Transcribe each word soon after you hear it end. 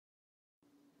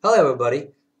Hello everybody,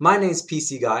 my name is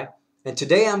PC Guy, and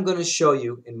today I'm going to show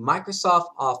you in Microsoft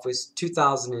Office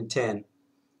 2010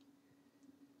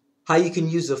 how you can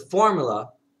use a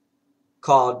formula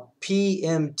called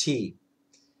PMT.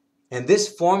 And this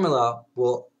formula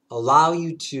will allow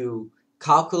you to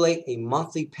calculate a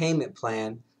monthly payment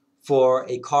plan for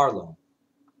a car loan.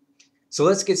 So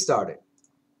let's get started.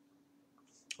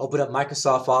 Open up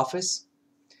Microsoft Office,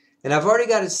 and I've already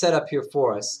got it set up here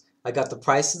for us. I got the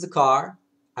price of the car,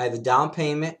 I have the down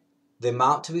payment, the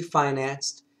amount to be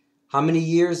financed, how many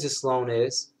years this loan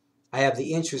is, I have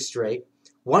the interest rate.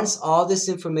 Once all this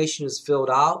information is filled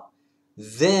out,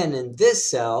 then in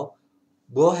this cell,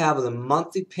 we'll have the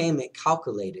monthly payment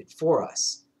calculated for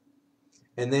us.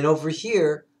 And then over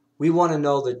here, we want to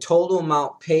know the total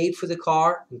amount paid for the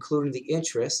car, including the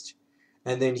interest.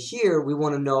 And then here, we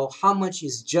want to know how much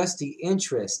is just the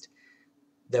interest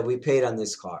that we paid on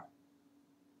this car.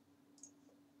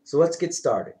 So let's get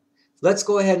started. Let's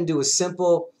go ahead and do a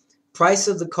simple price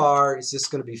of the car is just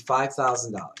going to be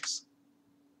 $5,000.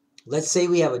 Let's say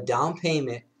we have a down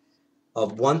payment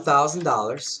of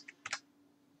 $1,000.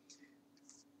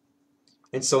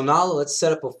 And so now let's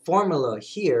set up a formula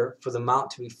here for the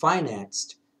amount to be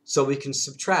financed so we can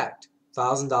subtract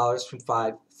 $1,000 from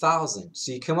 $5,000.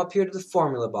 So you come up here to the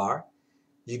formula bar,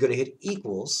 you're going to hit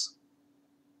equals,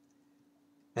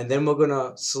 and then we're going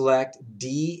to select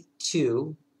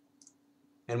D2,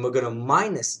 and we're going to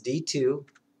minus D2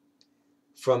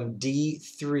 from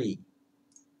D3.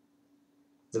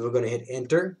 Then we're going to hit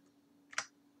enter,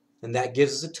 and that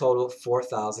gives us a total of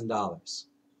 $4,000.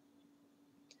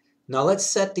 Now let's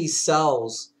set these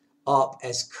cells up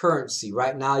as currency.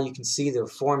 Right now you can see they're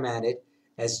formatted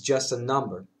as just a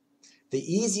number. The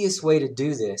easiest way to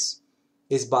do this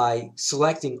is by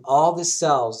selecting all the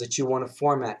cells that you want to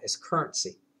format as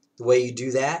currency. The way you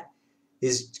do that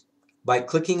is by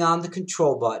clicking on the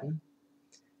control button,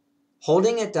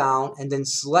 holding it down, and then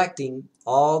selecting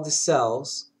all the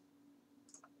cells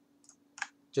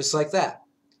just like that.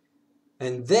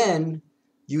 And then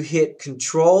you hit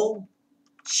Control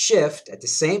Shift at the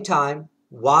same time.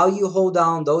 While you hold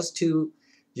down those two,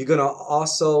 you're going to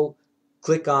also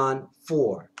click on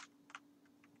 4.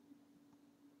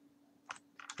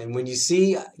 And when you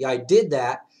see I did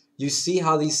that, you see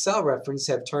how these cell references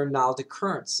have turned now to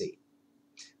currency.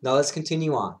 Now let's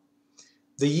continue on.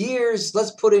 The years,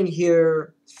 let's put in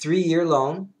here 3-year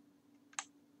loan.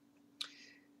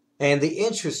 And the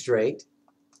interest rate,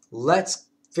 let's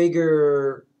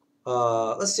figure,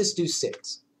 let's just do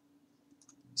 6.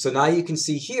 So now you can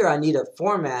see here I need a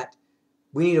format.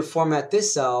 We need to format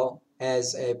this cell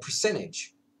as a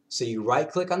percentage. So you right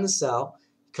click on the cell,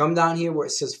 come down here where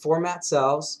it says Format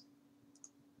Cells.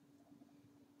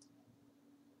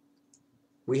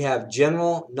 We have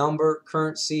general, number,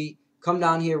 currency. Come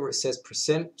down here where it says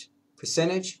percentage.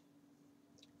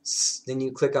 Then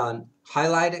you click on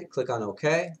highlight it, click on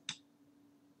OK.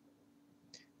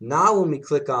 Now when we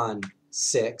click on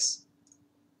 6,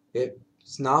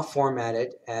 it's now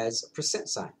formatted as a percent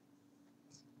sign.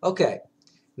 Okay,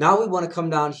 now we want to come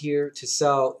down here to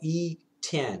cell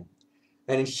E10.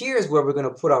 And here's where we're going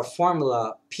to put our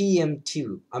formula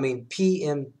PMT.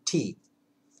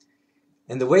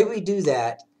 And the way we do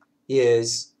that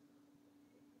is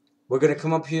we're going to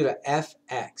come up here to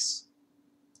FX.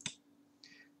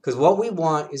 Because what we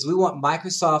want is we want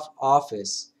Microsoft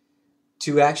Office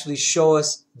to actually show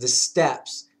us the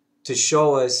steps to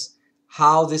show us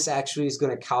how this actually is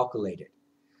going to calculate it.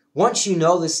 Once you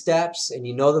know the steps and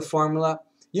you know the formula,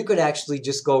 you could actually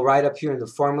just go right up here in the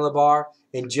formula bar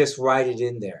and just write it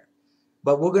in there.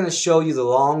 But we're going to show you the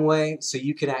long way so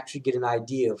you can actually get an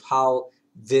idea of how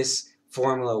this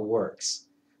formula works.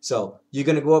 So you're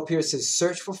going to go up here, it says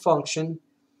search for function.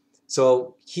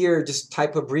 So here just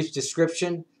type a brief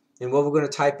description, and what we're going to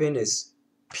type in is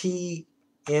PMT,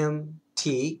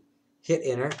 hit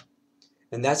enter,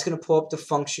 and that's going to pull up the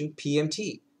function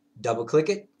PMT. Double click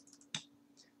it.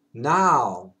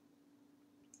 Now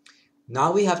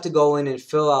we have to go in and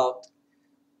fill out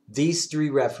these 3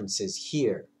 references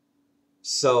here.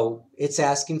 So it's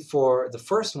asking for, the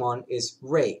first one is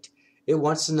rate. It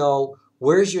wants to know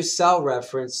where's your cell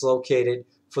reference located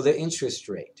for the interest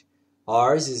rate.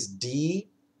 Ours is D6.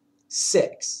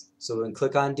 So we're going to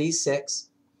click on D6.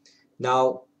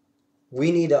 Now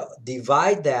we need to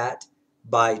divide that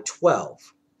by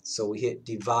 12. So we hit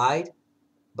divide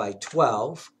by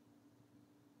 12.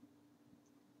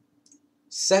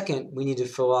 Second, we need to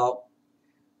fill out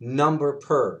number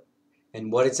per.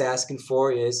 And what it's asking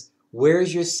for is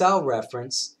where's your cell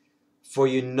reference for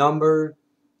your number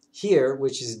here,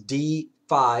 which is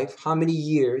D5. How many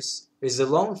years is the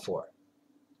loan for?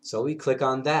 So we click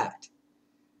on that.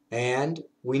 And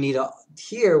we need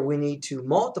here we need to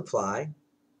multiply.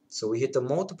 So we hit the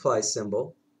multiply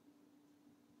symbol,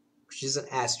 which is an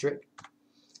asterisk,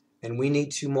 and we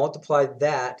need to multiply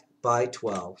that by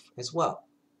 12 as well.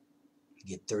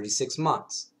 You get 36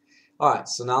 months. All right,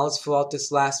 so now let's fill out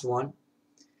this last one.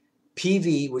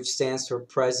 PV, which stands for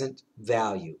present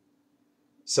value.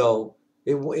 So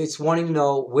it's wanting to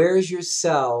know where is your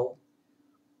cell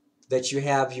that you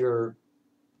have your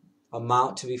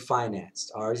amount to be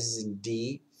financed. Ours is in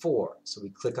D4, so we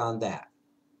click on that.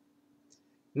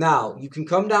 Now, you can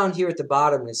come down here at the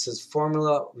bottom and it says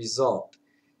formula result.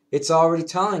 It's already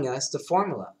telling us the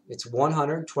formula. It's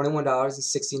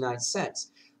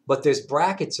 $121.69, but there's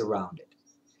brackets around it.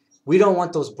 We don't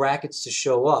want those brackets to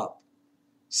show up.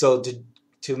 So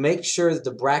to make sure that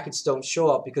the brackets don't show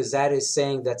up, because that is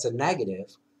saying that's a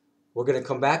negative, we're going to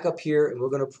come back up here and we're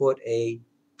going to put a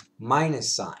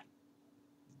minus sign.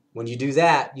 When you do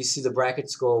that, you see the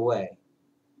brackets go away.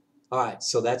 All right,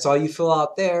 so that's all you fill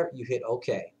out there. You hit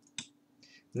OK.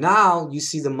 Now you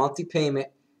see the monthly payment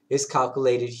is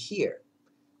calculated here.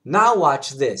 Now watch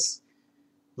this.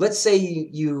 Let's say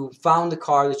you found a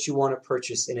car that you want to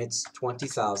purchase and it's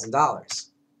 $20,000.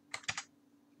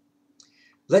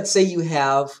 Let's say you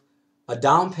have a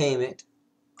down payment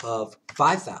of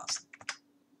 $5,000.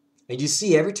 And you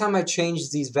see every time I change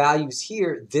these values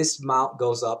here, this amount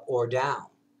goes up or down.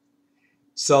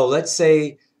 So let's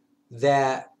say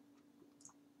the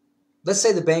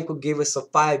bank will give us a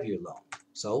 5-year loan.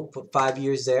 So put 5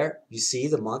 years there. You see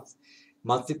the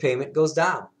monthly payment goes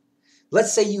down.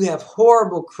 Let's say you have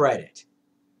horrible credit.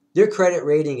 Your credit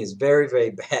rating is very,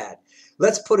 very bad.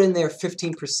 Let's put in there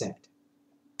 15%.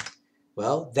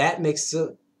 Well, that makes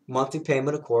the monthly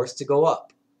payment, of course, to go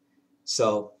up.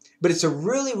 So, but it's a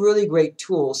really, really great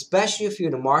tool, especially if you're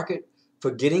in the market for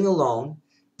getting a loan,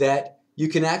 that you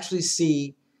can actually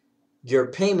see your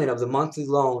payment of the monthly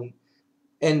loan.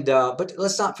 And but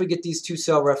let's not forget these two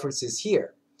cell references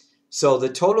here. So the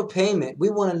total payment, we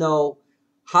want to know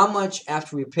how much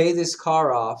after we pay this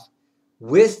car off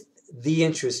with the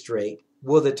interest rate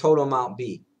will the total amount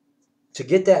be. To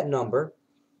get that number,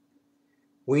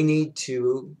 we need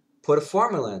to put a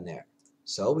formula in there.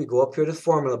 So we go up here to the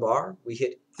formula bar, we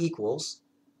hit equals,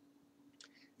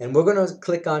 and we're going to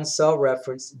click on cell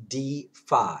reference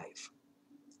D5.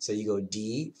 So you go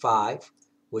D5,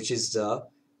 which is the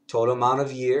total amount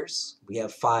of years. We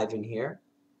have 5 in here.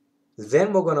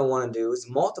 Then what we're going to want to do is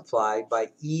multiply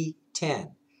by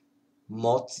E10,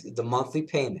 the monthly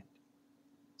payment.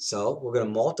 So we're going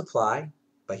to multiply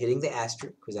by hitting the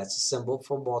asterisk, because that's a symbol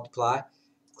for multiply.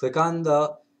 Click on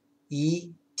the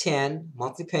E10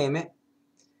 monthly payment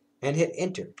and hit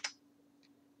enter.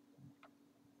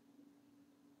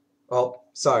 Oh,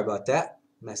 sorry about that.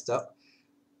 Messed up.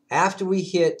 After we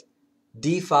hit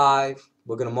D5,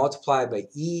 we're going to multiply by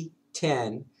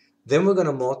E10. Then we're going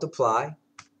to multiply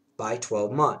by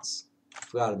 12 months.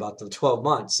 Forgot about the 12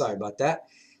 months. Sorry about that.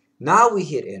 Now we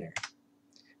hit enter.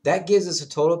 That gives us a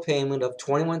total payment of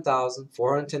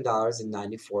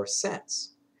 $21,410.94.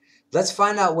 Let's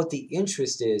find out what the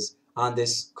interest is on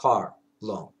this car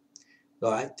loan.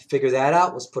 All right, to figure that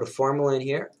out, let's put a formula in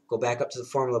here. Go back up to the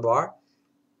formula bar.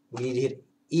 We need to hit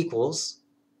equals.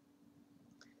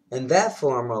 And that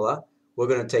formula, we're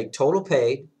going to take total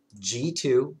paid,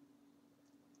 G2.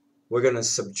 We're going to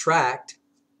subtract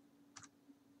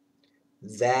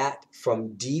that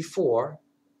from D4,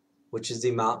 which is the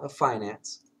amount of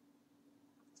finance.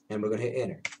 And we're going to hit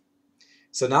enter.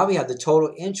 So now we have the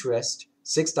total interest,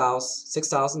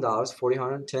 $6,000,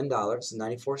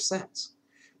 $410.94.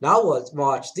 Now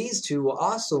watch, these two will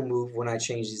also move when I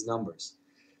change these numbers.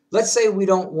 Let's say we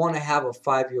don't want to have a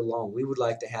 5-year loan. We would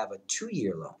like to have a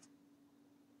 2-year loan.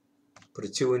 Put a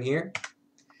 2 in here.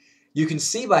 You can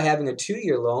see by having a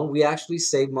 2-year loan, we actually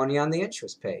save money on the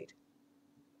interest paid.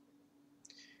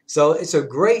 So it's a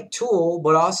great tool,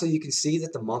 but also you can see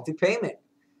that the monthly payment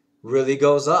really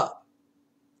goes up.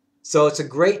 So it's a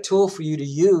great tool for you to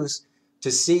use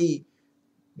to see,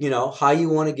 how you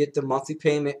want to get the monthly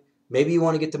payment. Maybe you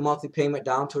want to get the monthly payment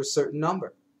down to a certain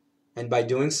number. And by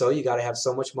doing so, you got to have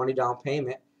so much money down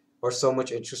payment or so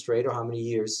much interest rate or how many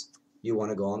years you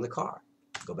want to go on the car.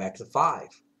 Go back to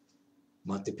 5.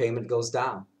 Monthly payment goes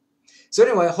down. So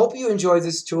anyway, I hope you enjoy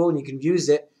this tool and you can use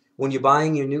it when you're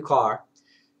buying your new car.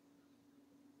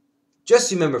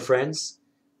 Just remember, friends,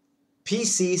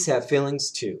 PCs have feelings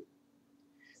too.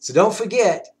 So don't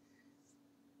forget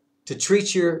to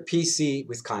treat your PC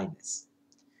with kindness.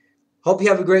 Hope you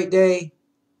have a great day,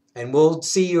 and we'll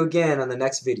see you again on the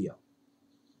next video.